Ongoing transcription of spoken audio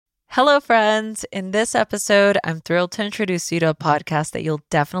Hello, friends. In this episode, I'm thrilled to introduce you to a podcast that you'll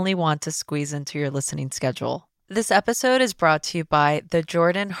definitely want to squeeze into your listening schedule. This episode is brought to you by The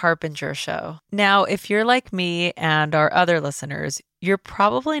Jordan Harbinger Show. Now, if you're like me and our other listeners, you're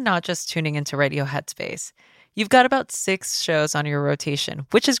probably not just tuning into Radio Headspace. You've got about 6 shows on your rotation,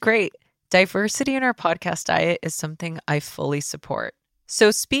 which is great. Diversity in our podcast diet is something I fully support.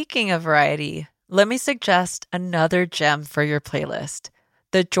 So speaking of variety, let me suggest another gem for your playlist.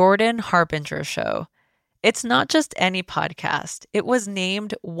 The Jordan Harbinger Show. It's not just any podcast. It was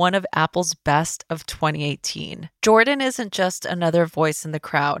named one of Apple's best of 2018. Jordan isn't just another voice in the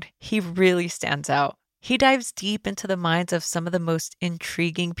crowd. He really stands out. He dives deep into the minds of some of the most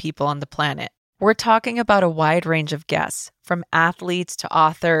intriguing people on the planet. We're talking about a wide range of guests, from athletes to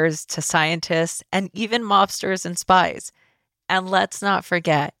authors to scientists and even mobsters and spies. And let's not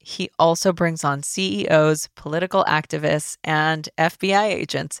forget, he also brings on CEOs, political activists, and FBI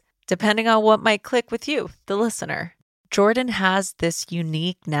agents, depending on what might click with you, the listener. Jordan has this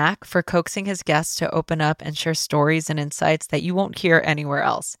unique knack for coaxing his guests to open up and share stories and insights that you won't hear anywhere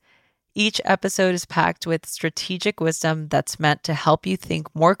else. Each episode is packed with strategic wisdom that's meant to help you think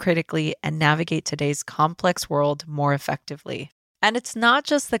more critically and navigate today's complex world more effectively. And it's not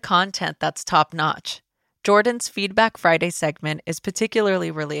just the content that's top-notch. Jordan's Feedback Friday segment is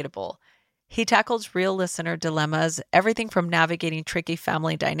particularly relatable. He tackles real listener dilemmas, everything from navigating tricky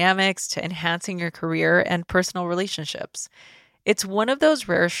family dynamics to enhancing your career and personal relationships. It's one of those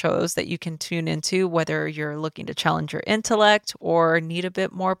rare shows that you can tune into whether you're looking to challenge your intellect or need a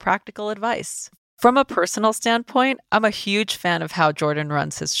bit more practical advice. From a personal standpoint, I'm a huge fan of how Jordan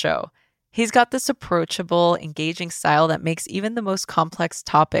runs his show. He's got this approachable, engaging style that makes even the most complex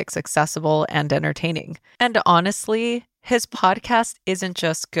topics accessible and entertaining. And honestly, his podcast isn't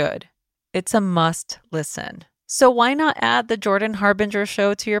just good. It's a must listen. So why not add the Jordan Harbinger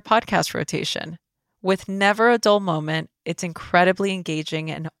Show to your podcast rotation? With never a dull moment, it's incredibly engaging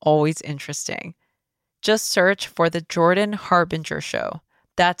and always interesting. Just search for the Jordan Harbinger Show.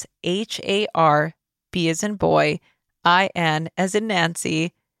 That's H-A-R-B as in boy, I-N as in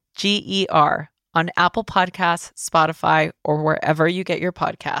Nancy, G-E-R on Apple Podcasts, Spotify, or wherever you get your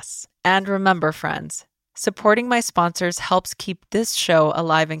podcasts. And remember, friends, supporting my sponsors helps keep this show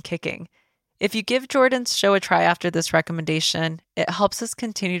alive and kicking. If you give Jordan's show a try after this recommendation, it helps us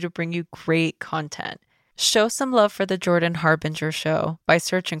continue to bring you great content. Show some love for the Jordan Harbinger Show by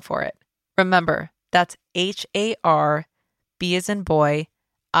searching for it. Remember, that's H-A-R-B as in boy,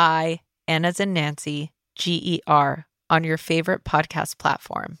 I-N as in Nancy, G-E-R on your favorite podcast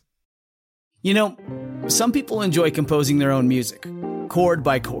platform. You know, some people enjoy composing their own music, chord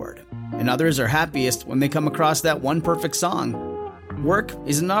by chord, and others are happiest when they come across that one perfect song. Work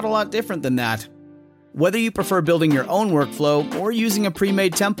is not a lot different than that. Whether you prefer building your own workflow or using a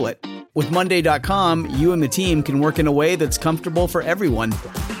pre-made template, with Monday.com, you and the team can work in a way that's comfortable for everyone.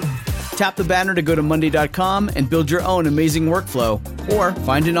 Tap the banner to go to Monday.com and build your own amazing workflow, or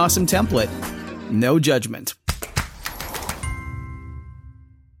find an awesome template. No judgment.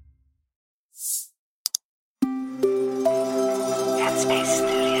 Headspace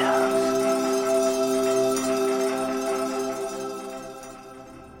Studios.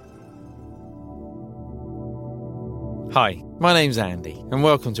 Hi, my name's Andy, and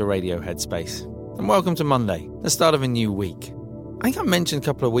welcome to Radio Headspace. And welcome to Monday, the start of a new week. I think I mentioned a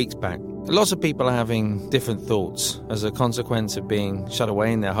couple of weeks back, lots of people are having different thoughts as a consequence of being shut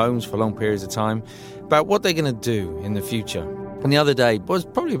away in their homes for long periods of time about what they're going to do in the future. And the other day, was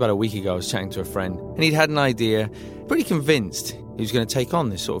probably about a week ago, I was chatting to a friend, and he'd had an idea, pretty convinced he was going to take on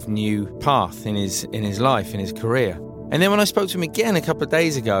this sort of new path in his life, in his career. And then when I spoke to him again a couple of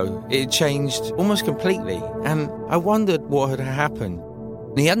days ago, it had changed almost completely. And I wondered what had happened.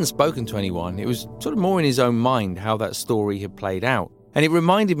 And he hadn't spoken to anyone. It was sort of more in his own mind how that story had played out. And it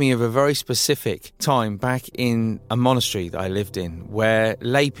reminded me of a very specific time back in a monastery that I lived in, where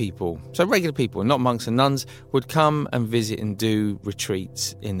lay people, so regular people, not monks and nuns, would come and visit and do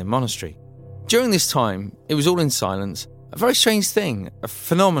retreats in the monastery. During this time, it was all in silence. A very strange thing, a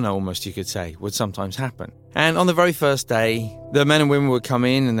phenomenon almost you could say, would sometimes happen. And on the very first day, the men and women would come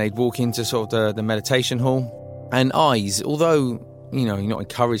in and they'd walk into sort of the meditation hall. And eyes, although, you know, you're not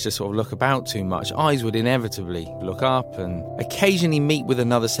encouraged to sort of look about too much, eyes would inevitably look up and occasionally meet with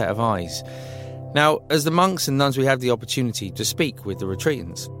another set of eyes. Now, as the monks and nuns, we had the opportunity to speak with the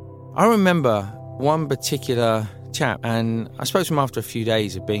retreatants. I remember one particular chap, and I spoke to him after a few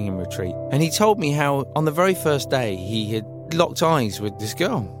days of being in retreat, and he told me how on the very first day he had locked eyes with this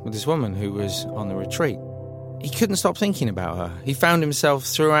girl, with this woman who was on the retreat. He couldn't stop thinking about her. He found himself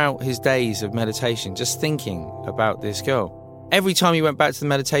throughout his days of meditation just thinking about this girl. every time he went back to the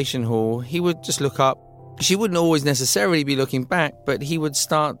meditation hall, he would just look up. She wouldn't always necessarily be looking back, but he would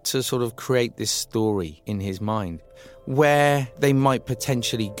start to sort of create this story in his mind where they might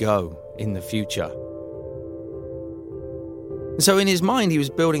potentially go in the future. So in his mind, he was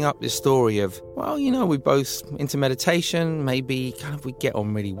building up this story of, well, we're both into meditation, maybe we get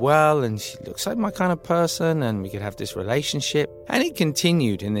on really well, and she looks like my kind of person, and we could have this relationship. And it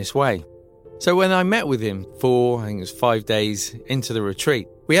continued in this way. So when I met with him I think it was 5 days into the retreat,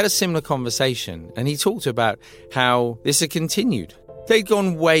 we had a similar conversation, and he talked about how this had continued. They'd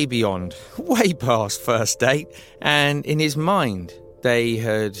gone way beyond, way past first date, and in his mind, they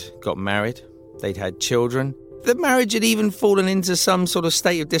had got married, they'd had children. The marriage had even fallen into some sort of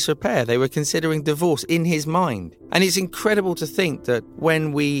state of disrepair. They were considering divorce in his mind. And it's incredible to think that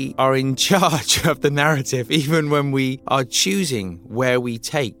when we are in charge of the narrative, even when we are choosing where we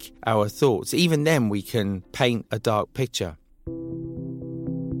take our thoughts, even then we can paint a dark picture.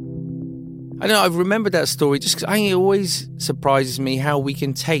 I know, I've remembered that story just because it always surprises me how we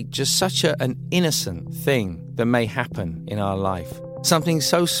can take just such an innocent thing that may happen in our life. Something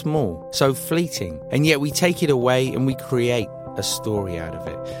so small, so fleeting, and yet we take it away and we create a story out of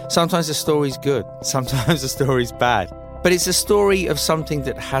it. Sometimes the story's good, sometimes the story's bad. But it's a story of something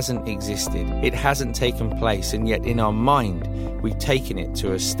that hasn't existed. It hasn't taken place, and yet in our mind, we've taken it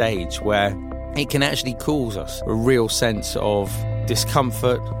to a stage where it can actually cause us a real sense of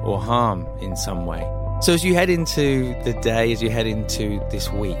discomfort or harm in some way. So as you head into the day, as you head into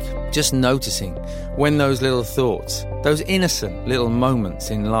this week, just noticing when those little thoughts, those innocent little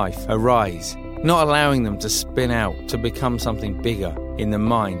moments in life arise, not allowing them to spin out to become something bigger in the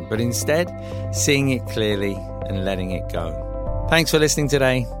mind, but instead seeing it clearly and letting it go. Thanks for listening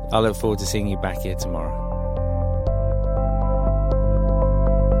today. I look forward to seeing you back here tomorrow.